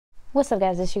What's up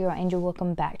guys, it's your girl Angel.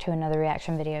 Welcome back to another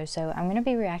reaction video. So I'm going to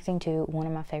be reacting to one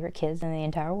of my favorite kids in the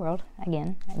entire world.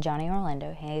 Again, Johnny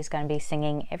Orlando. He's going to be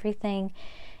singing Everything.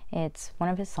 It's one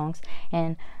of his songs.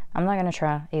 And I'm not going to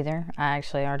try either. I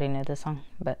actually already know this song.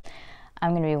 But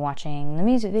I'm going to be watching the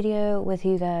music video with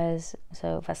you guys.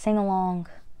 So if I sing along,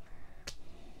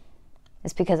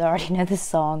 it's because I already know this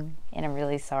song. And I'm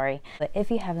really sorry. But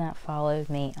if you have not followed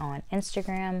me on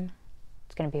Instagram,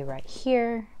 it's going to be right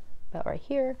here. About right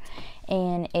here.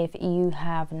 And if you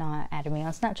have not added me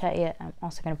on Snapchat yet, I'm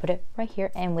also going to put it right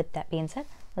here. And with that being said,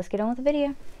 let's get on with the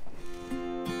video.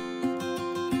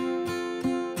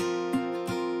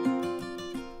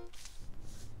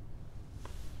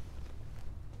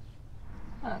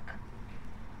 Look,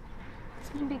 it's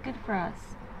going to be good for us.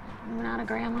 Moving out of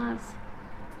grandma's,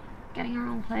 getting our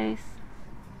own place.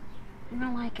 You're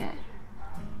going to like it.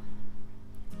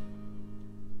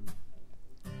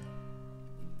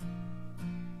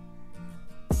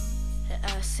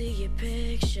 I see your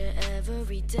picture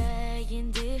every day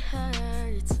and it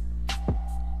hurts.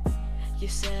 You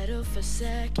settle for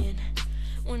second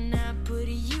when I put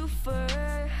you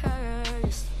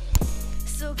first.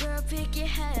 So girl, pick your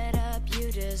head up,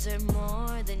 you deserve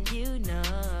more than you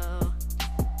know.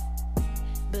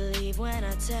 Believe when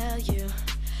I tell you,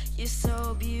 you're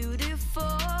so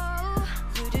beautiful.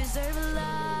 You deserve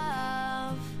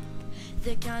love,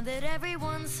 the kind that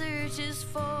everyone searches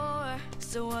for.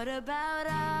 So what about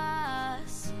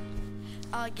us?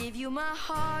 I'll give you my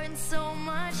heart and so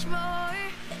much more.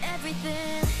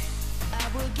 Everything, I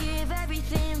will give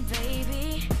everything,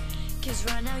 baby. Cause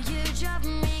right now you drive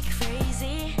me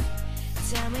crazy.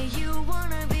 Tell me you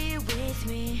wanna be with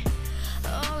me.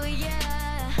 Oh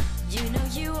yeah, you know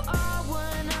you are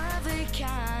one of a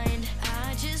kind.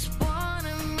 I just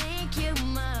wanna make you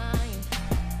mine.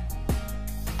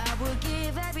 I will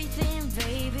give everything,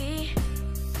 baby.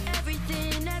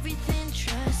 Everything,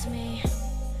 trust me.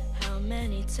 How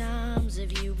many times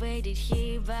have you waited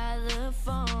here by the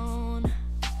phone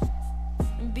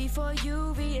before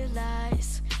you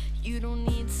realize you don't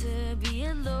need to be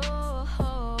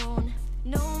alone?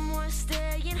 No more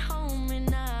staying home at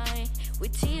night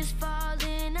with tears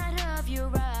falling out of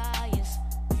your eyes.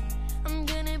 I'm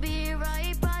gonna be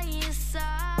right by your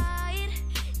side.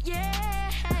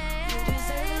 Yeah, you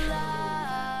deserve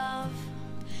love,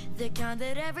 the kind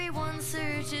that everyone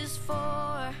searches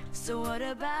for. So what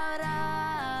about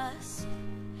us?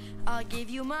 I'll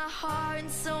give you my heart and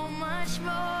so much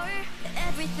more.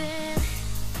 Everything,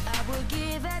 I will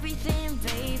give everything,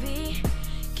 baby.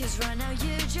 Cause right now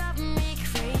you drive me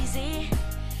crazy.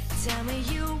 Tell me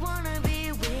you wanna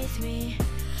be with me.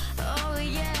 Oh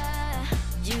yeah,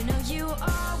 you know you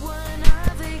are one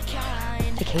of a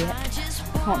kind. I just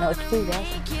don't know what to do, guys.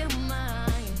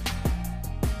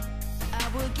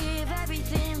 Will give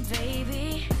everything,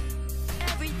 baby.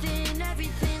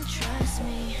 Everything, trust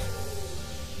me.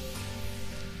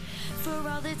 For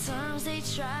all the times they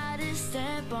try to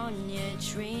step on your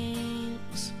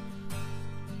dreams,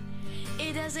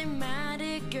 it doesn't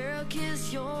matter, girl,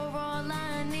 cause you're all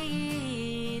I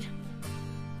need.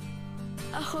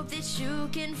 I hope that you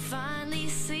can finally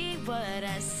see what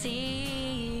I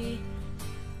see.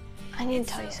 I need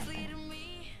to tell you something.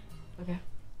 Okay.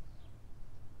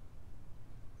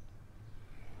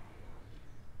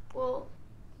 Well,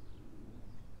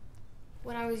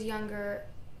 when I was younger,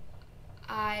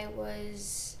 I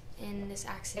was in this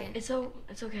accident. It's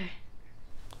okay.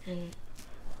 And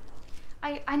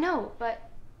I know, but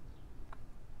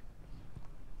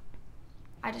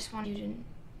I just want you to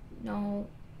know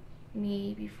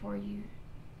me before you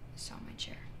saw my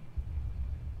chair.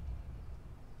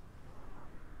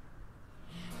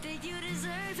 That you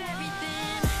deserve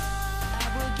everything. I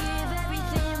will give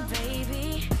everything,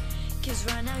 baby. Cause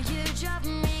right now you drive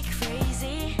me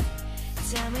crazy.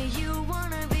 Tell me you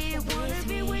wanna be with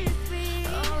me.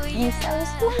 Oh yeah, You're so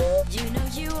sweet. you know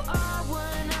you are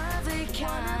one of a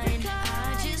kind.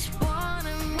 I just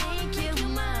wanna make you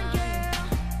mine, girl.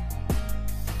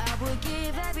 I will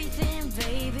give everything,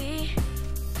 baby.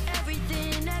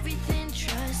 Everything,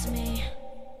 trust me.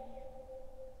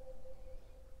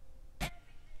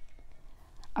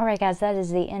 Alright guys, that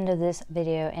is the end of this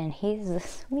video, and he's the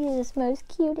sweetest, most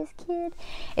cutest kid.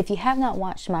 If you have not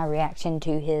watched my reaction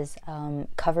to his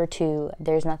cover to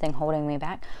There's Nothing Holding Me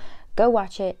Back, go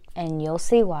watch it and you'll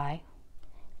see why.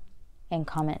 And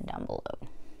comment down below.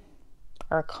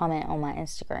 Or comment on my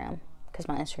Instagram, because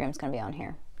my Instagram's going to be on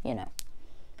here, you know.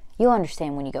 You'll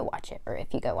understand when you go watch it, or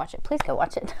if you go watch it, please go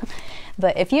watch it.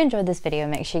 But if you enjoyed this video,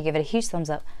 make sure you give it a huge thumbs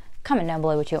up. Comment down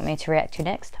below what you want me to react to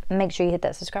next. Make sure you hit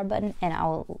that subscribe button, and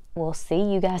we'll see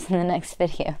you guys in the next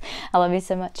video. I love you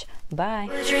so much. Bye.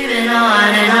 We're dreaming on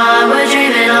and on, we're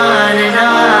dreaming on and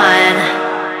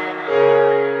on.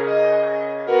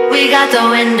 We got the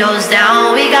windows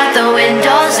down, we got the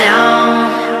windows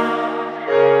down.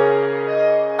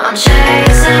 I'm chasing